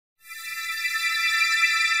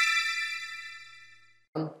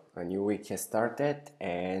A new week has started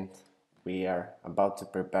and we are about to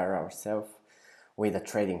prepare ourselves with a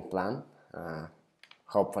trading plan,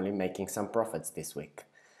 hopefully making some profits this week.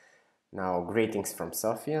 Now, greetings from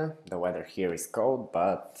Sofia. The weather here is cold,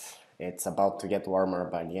 but it's about to get warmer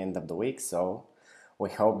by the end of the week, so we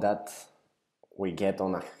hope that we get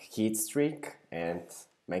on a heat streak and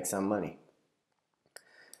make some money.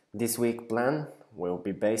 This week plan will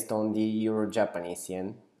be based on the Euro-Japanese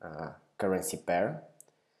yen currency pair,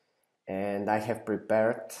 and I have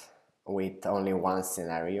prepared with only one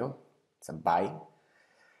scenario. It's a buy.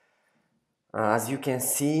 As you can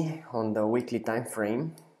see on the weekly time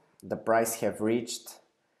frame, the price have reached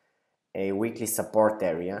a weekly support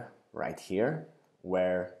area right here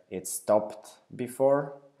where it stopped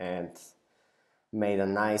before and made a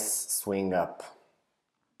nice swing up.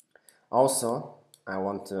 Also, I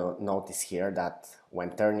want to notice here that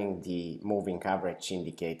when turning the moving average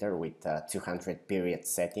indicator with 200 period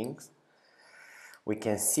settings, we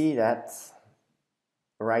can see that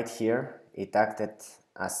right here it acted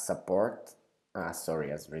as support, as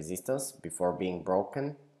resistance before being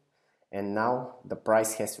broken, and now the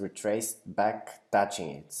price has retraced back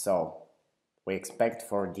touching it. So we expect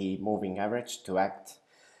for the moving average to act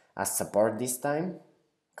as support this time,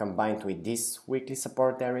 combined with this weekly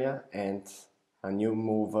support area, and a new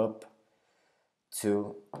move up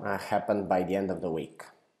to happen by the end of the week.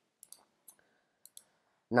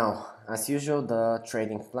 Now, as usual, the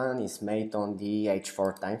trading plan is made on the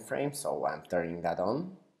H4 time frame, so I'm turning that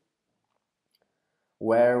on,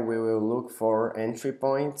 where we will look for entry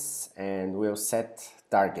points and we'll set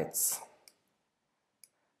targets.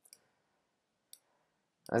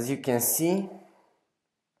 As you can see,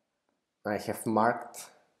 I have marked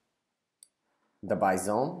the buy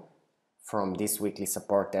zone from this weekly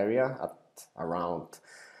support area at around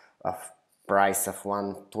a price of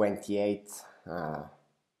 128,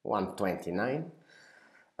 129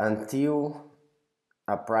 until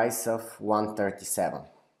a price of 137.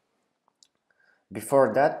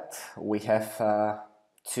 Before that, we have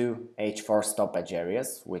two H4 stoppage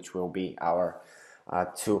areas, which will be our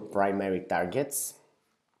two primary targets.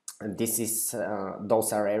 And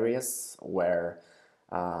those are areas where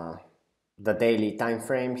the daily time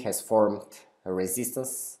frame has formed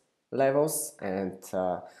resistance levels, and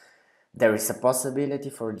there is a possibility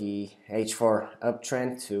for the H4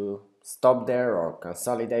 uptrend to stop there or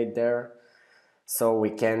consolidate there. So we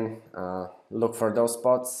can look for those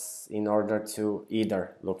spots in order to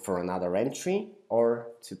either look for another entry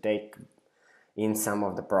or to take in some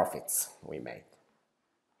of the profits we made.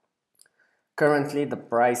 Currently the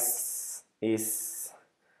price is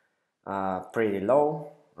pretty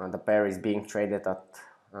low. The pair is being traded at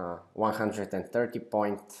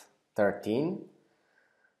 130.13.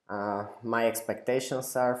 My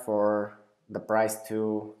expectations are for the price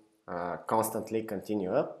to constantly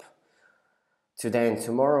continue up. Today and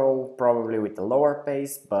tomorrow probably with a lower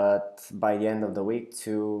pace, but by the end of the week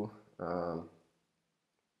the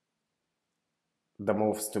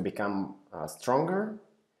moves to become stronger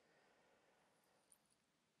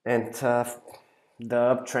and the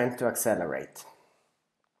uptrend to accelerate.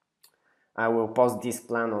 I will post this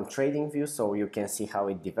plan on TradingView so you can see how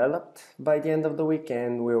it developed by the end of the week,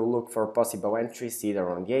 and we'll look for possible entries either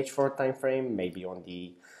on the H4 time frame, maybe on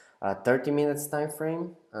the 30 minutes time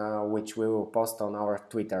frame, which we will post on our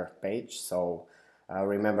Twitter page, so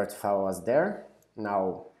remember to follow us there.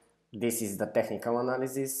 Now, this is the technical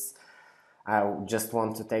analysis. I just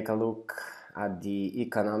want to take a look at the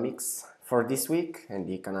economics for this week and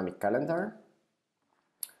the economic calendar.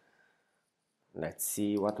 Let's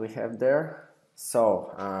see what we have there. So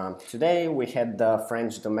today we had the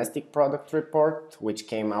French domestic product report, which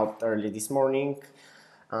came out early this morning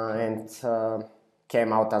and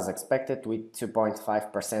came out as expected with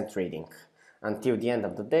 2.5% reading. Until the end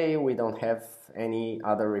of the day, we don't have any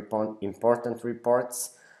other important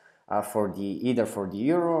reports either for the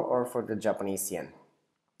euro or for the Japanese yen.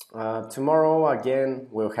 Tomorrow again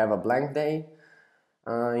we'll have a blank day.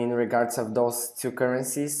 In regards of those two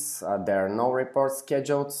currencies, there are no reports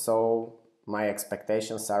scheduled, so my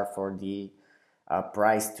expectations are for the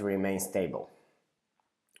price to remain stable.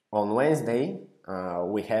 On Wednesday,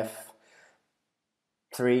 we have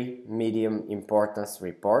three medium importance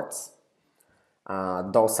reports.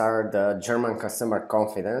 Those are the German consumer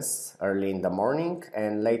confidence early in the morning,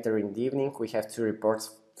 and later in the evening we have two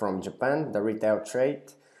reports from Japan, the retail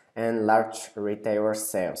trade and large retailer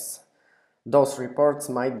sales. Those reports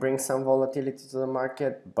might bring some volatility to the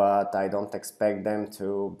market, but I don't expect them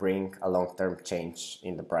to bring a long-term change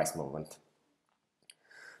in the price movement.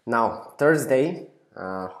 Now, Thursday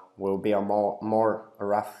will be a more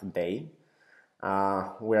rough day.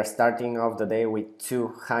 We are starting off the day with two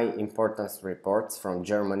high importance reports from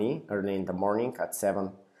Germany early in the morning at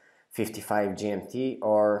 7:55 GMT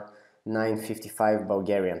or 9:55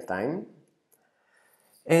 Bulgarian time,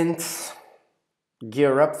 and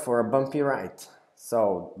gear up for a bumpy ride.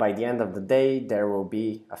 So by the end of the day there will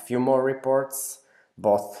be a few more reports,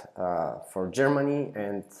 both for Germany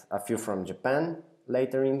and a few from Japan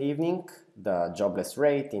later in the evening, the jobless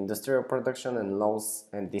rate, industrial production, and lows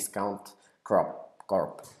and discount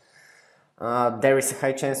corp. There is a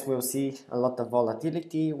high chance we'll see a lot of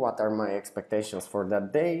volatility. What are my expectations for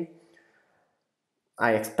that day?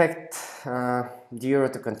 I expect the euro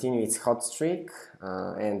to continue its hot streak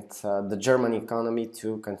and the German economy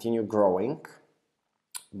to continue growing,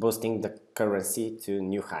 boosting the currency to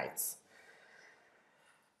new heights.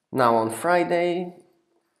 Now on Friday,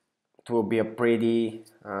 it will be a pretty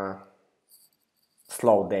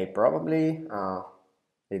slow day probably.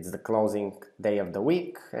 It's the closing day of the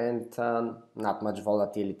week, and not much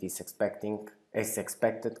volatility is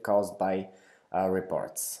expected, caused by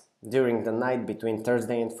reports. During the night between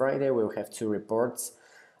Thursday and Friday, we'll have two reports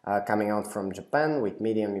coming out from Japan with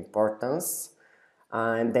medium importance,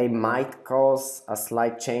 and they might cause a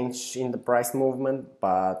slight change in the price movement,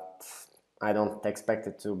 but I don't expect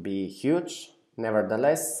it to be huge.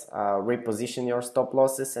 Nevertheless, reposition your stop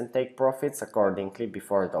losses and take profits accordingly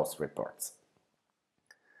before those reports.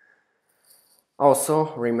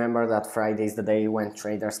 Also, remember that Friday is the day when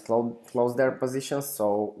traders close their positions,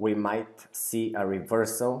 so we might see a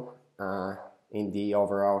reversal in the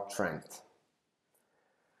overall trend.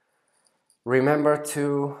 Remember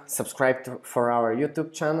to subscribe for our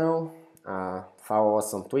YouTube channel, follow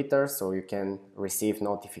us on Twitter so you can receive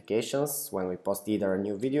notifications when we post either a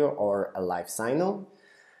new video or a live signal.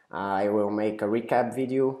 I will make a recap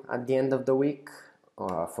video at the end of the week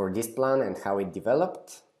for this plan and how it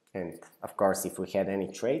developed, and of course if we had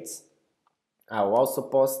any trades. I will also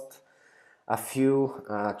post a few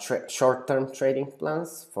short-term trading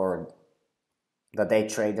plans for the day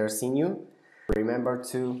traders in you. Remember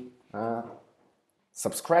to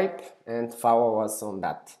subscribe and follow us on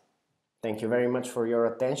that. Thank you very much for your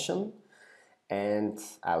attention, and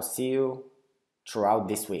I'll see you throughout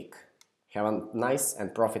this week. Have a nice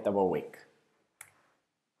and profitable week.